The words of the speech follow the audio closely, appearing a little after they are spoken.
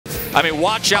I mean,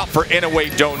 watch out for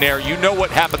Inoue Donaire. You know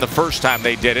what happened the first time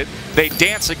they did it. They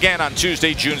dance again on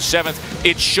Tuesday, June 7th.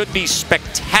 It should be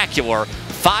spectacular.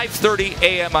 5:30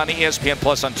 a.m. on ESPN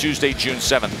Plus on Tuesday, June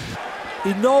 7th.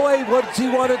 Inoue, what does he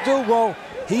want to do? Well,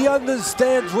 he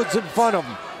understands what's in front of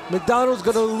him. McDonald's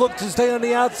going to look to stay on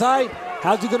the outside.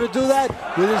 How's he going to do that?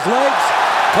 With his legs,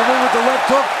 come in with the left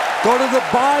hook, go to the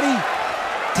body,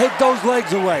 take those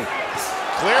legs away.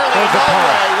 Clearly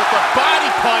Inoue with the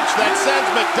body punch that sends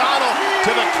McDonald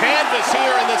to the canvas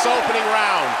here in this opening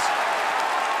round.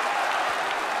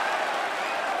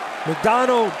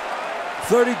 McDonald,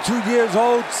 32 years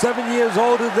old, 7 years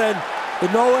older than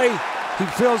Inoue. He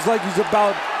feels like he's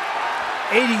about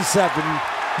 87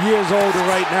 years older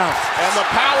right now. And the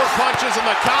power punches and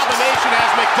the combination has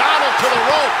McDonald to the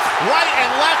rope, right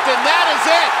and left, and that is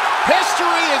it.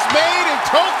 History is made in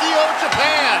Tokyo,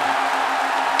 Japan.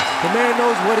 The man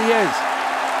knows what he is.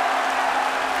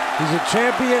 He's a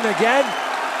champion again.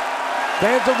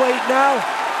 Bantamweight now.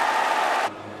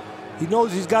 He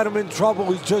knows he's got him in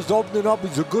trouble. He's just opening up.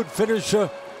 He's a good finisher.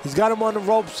 He's got him on the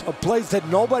ropes, a place that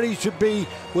nobody should be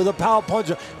with a power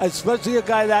puncher, especially a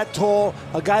guy that tall,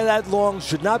 a guy that long,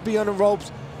 should not be on the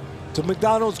ropes. To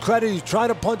McDonald's credit, he's trying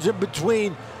to punch in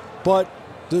between, but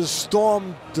the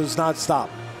storm does not stop.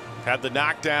 Had the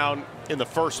knockdown in the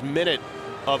first minute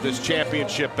of this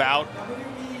championship bout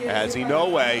as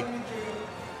Inoue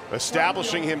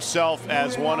establishing himself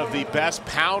as one of the best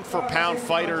pound-for-pound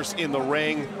fighters in the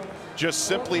ring, just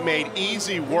simply made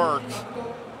easy work.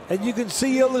 And you can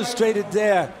see illustrated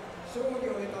there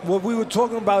what we were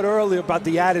talking about earlier about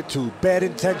the attitude, bad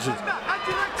intentions.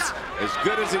 As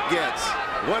good as it gets.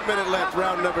 1 minute left,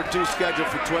 round number 2 scheduled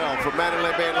for 12 from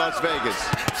Mandalay Bay in Las Vegas.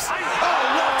 Oh,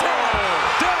 left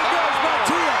hand! There goes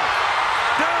Mattia!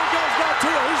 There goes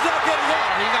Mattia! He's not getting up!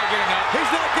 He's not getting up.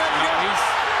 He's not getting up!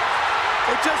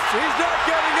 He's not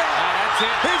getting up! That's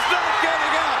it. He's not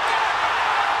getting up!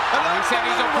 He said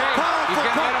he's okay. He's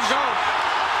gonna let him go.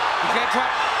 He's gonna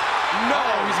try. No,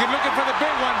 he's looking for the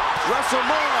big one.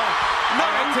 WrestleMania. No,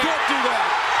 you can't do that.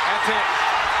 That's it.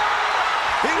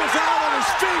 He was out on his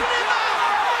feet.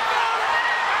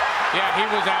 Yeah, he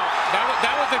was out.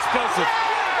 That was explosive.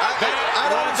 I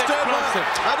don't understand why.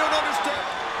 I don't understand.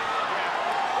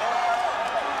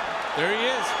 There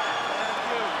he is.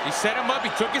 He set him up.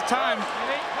 He took his time.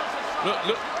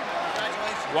 Look.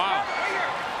 Wow.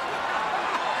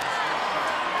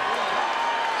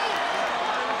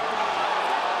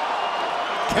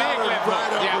 Big left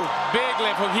hook. Yeah, big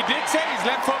left hook. He did say his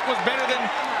left hook was better than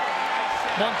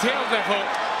Monteo's left hook.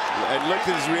 And look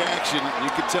at his reaction. You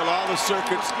can tell all the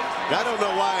circuits. I don't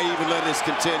know why he even let this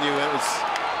continue.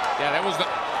 Yeah, that was the...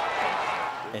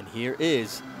 And here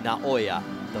is Naoya,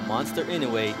 the monster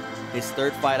Inoue, his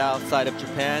third fight outside of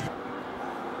Japan.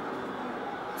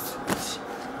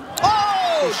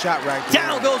 Oh! Good shot right there.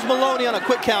 Down goes Maloney on a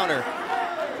quick counter.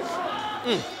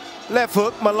 Left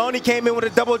hook. Maloney came in with a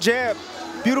double jab.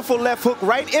 Beautiful left hook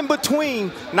right in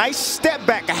between. Nice step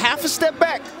back, a half a step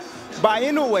back by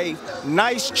Inoue.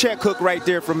 Nice check hook right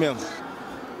there from him.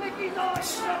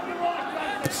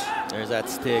 There's that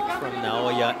stick from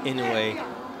Naoya Inoue.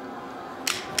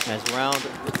 As round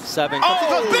 7 comes.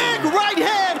 Oh! A big right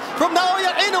hand from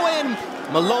Naoya Inoue, and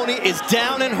Maloney is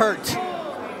down and hurt.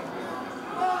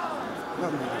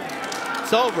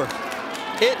 It's over.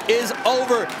 It is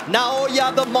over.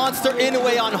 Naoya the Monster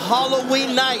Inoue on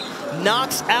Halloween night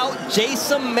knocks out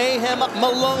Jason Mayhem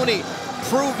Maloney,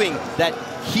 proving that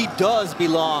he does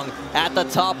belong at the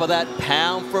top of that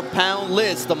pound-for-pound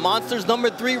list. The Monster's number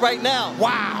 3 right now.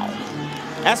 Wow.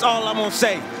 That's all I'm going to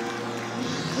say.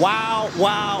 Wow,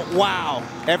 wow, wow.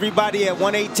 Everybody at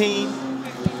 118,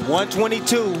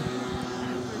 122.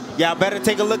 Y'all better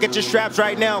take a look at your straps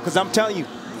right now, because I'm telling you,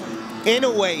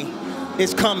 Inoue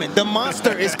is coming. The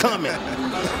monster is coming.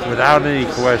 Without any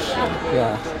question,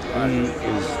 he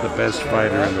is the best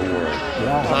fighter in the world.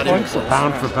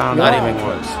 Pound for pound, not even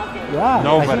close.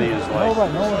 Nobody is like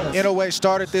him. Inoue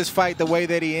started this fight the way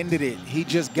that he ended it. He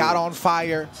just got on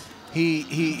fire.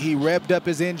 He revved up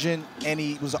his engine, and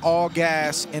he was all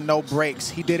gas and no brakes.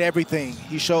 He did everything.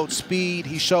 He showed speed.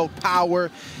 He showed power.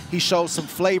 He showed some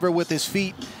flavor with his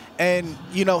feet. And,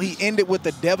 you know, he ended with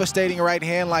a devastating right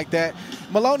hand like that.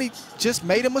 Maloney just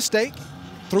made a mistake,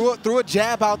 threw a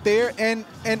jab out there, and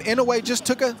Inoue just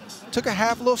took a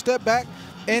half little step back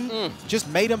and just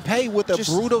made him pay with a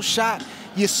brutal shot.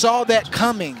 You saw that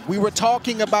coming. We were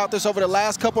talking about this over the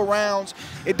last couple rounds.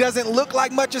 It doesn't look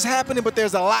like much is happening, but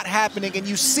there's a lot happening. And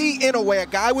you see Inoue, a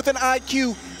guy with an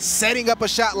IQ, setting up a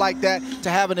shot like that to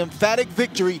have an emphatic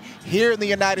victory here in the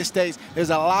United States. There's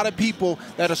a lot of people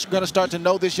that are going to start to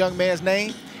know this young man's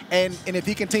name. And if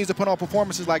he continues to put on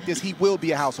performances like this, he will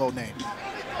be a household name.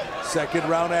 Second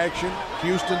round action,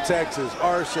 Houston, Texas.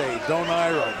 Arce,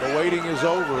 Donaire. The waiting is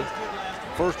over.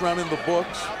 First round in the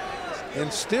books.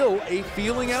 And still a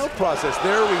feeling out process.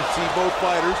 There we see both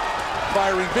fighters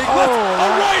firing big left. A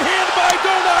right hand by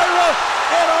Donaire.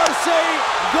 And Arce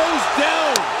goes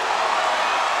down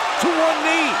to one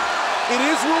knee. It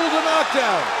is ruled a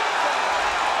knockdown.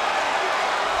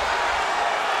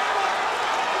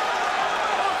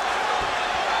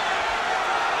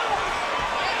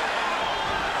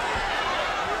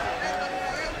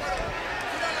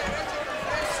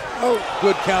 Oh,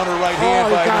 good counter right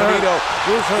hand by Nonito.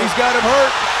 He's got him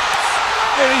hurt.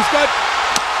 And he's got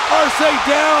Arce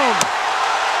down.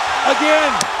 Again.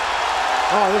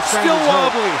 Oh, this still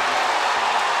wobbly.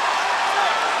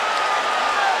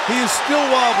 He is still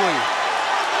wobbly.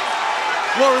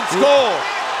 Lawrence Cole.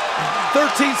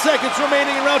 13 seconds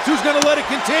remaining in round two. Is going to let it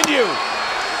continue.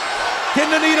 Can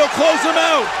Nonito close him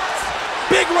out?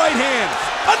 Big right hand.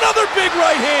 Another big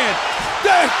right hand.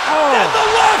 And the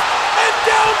left. And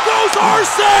down goes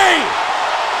Arce.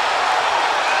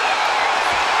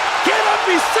 Cannot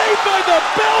be saved by the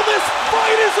bell. This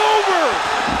fight is over.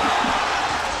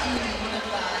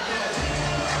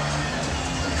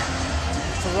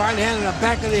 It's a right hand in the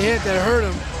back of the head that hurt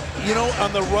him. You know,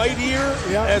 on the right ear,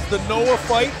 as the Noah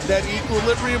fight, that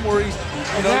equilibrium where he's,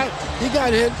 he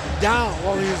got hit down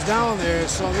while he was down there.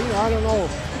 So, I don't know.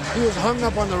 He was hung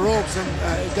up on the ropes and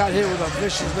got hit with a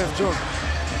vicious left hook.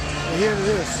 And here it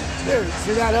is. There,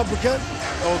 see that uppercut?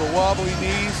 Oh, the wobbly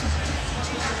knees.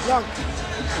 Look.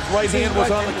 His right hand was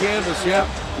on the canvas,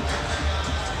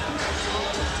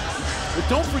 But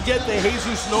don't forget the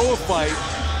Jesus Noah fight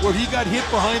where he got hit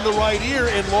behind the right ear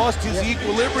and lost his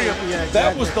equilibrium.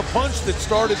 That was the punch that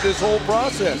started this whole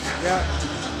process.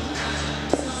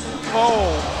 Oh,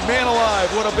 man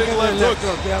alive, what a big left hook.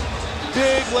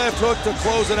 Big left hook to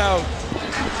close it out.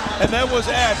 And that was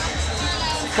at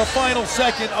the final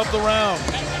second of the round.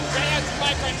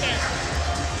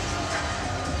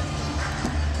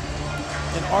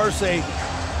 And Arce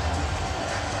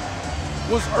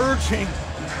was urging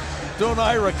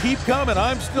Donaire, keep coming.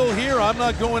 I'm still here. I'm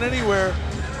not going anywhere.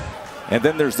 And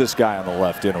then there's this guy on the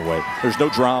left, Inoue. There's no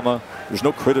drama. There's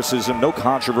no criticism, no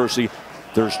controversy.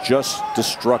 There's just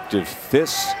destructive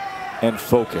fists and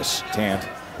focus, Tant.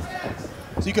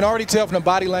 So you can already tell from the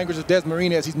body language of Des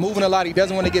Marines, he's moving a lot. He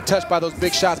doesn't want to get touched by those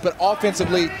big shots, but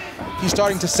offensively, he's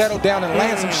starting to settle down and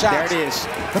land some shots. There it is.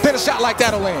 But then a shot like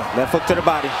that'll land. Left hook to the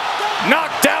body.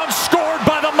 Knockdown scored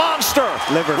by the monster.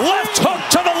 Liver. Left hook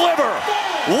to the liver.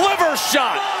 Liver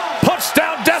shot. Puts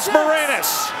down Des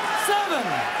Marines. 7, 8.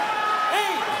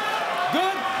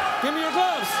 Good. Give me your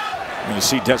gloves. And you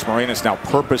see Des Marines now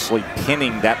purposely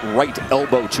pinning that right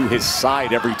elbow to his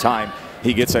side every time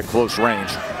he gets at close range.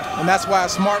 And that's why a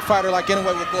smart fighter like Inoue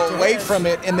would go away from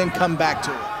it and then come back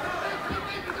to it.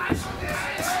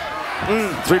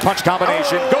 Three-punch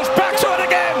combination. Goes back to it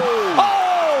again.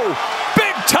 Oh!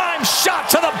 Big-time shot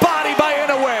to the body by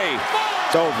Inoue.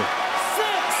 It's over.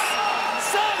 6,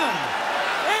 7,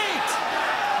 8,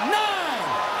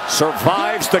 9.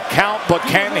 Survives the count, but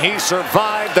can he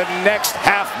survive the next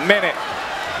half minute?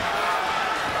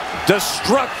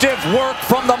 Destructive work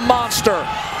from the monster.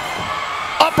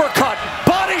 Uppercut,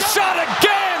 body shot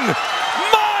again!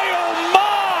 My, oh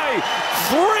my!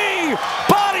 3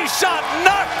 body shot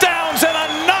knockdowns and a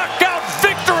knockout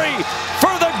victory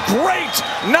for the great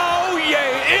Naoya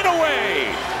Inoue!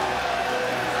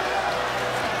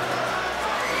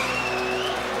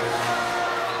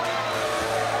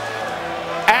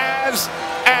 As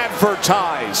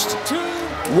advertised,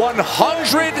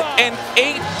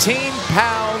 118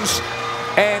 pounds,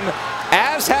 and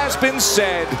as has been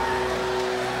said,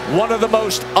 one of the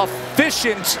most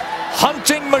efficient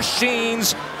hunting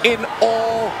machines in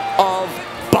all of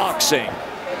boxing.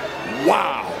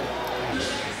 Wow.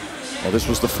 Well, this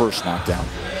was the first knockdown.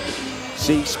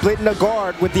 See, splitting the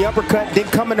guard with the uppercut, then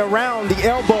coming around the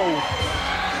elbow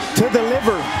to the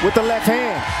liver with the left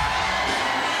hand.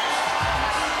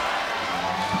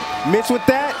 Missed with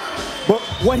that, but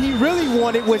what he really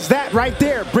wanted was that right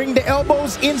there. Bring the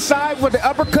elbows inside with the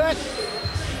uppercut,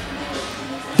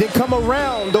 then come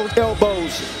around those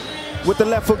elbows with the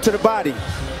left hook to the body.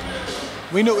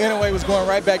 We knew Inoue was going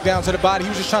right back down to the body. He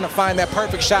was just trying to find that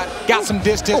perfect shot, got some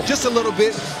distance, just a little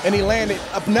bit, and he landed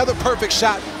another perfect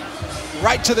shot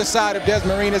right to the side of Des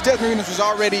Marines. Des Marines was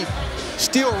already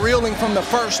still reeling from the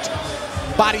first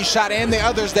body shot and the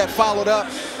others that followed up,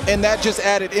 and that just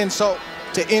added insult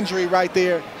to injury right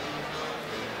there.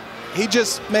 He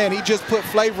just put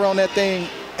flavor on that thing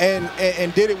and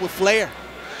did it with flair.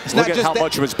 Look at how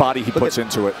much of his body he puts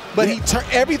into it. But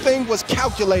everything was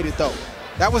calculated, though.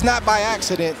 That was not by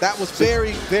accident. That was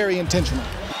very, very intentional.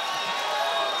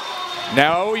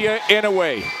 Naoya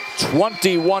Inoue,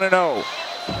 21-0.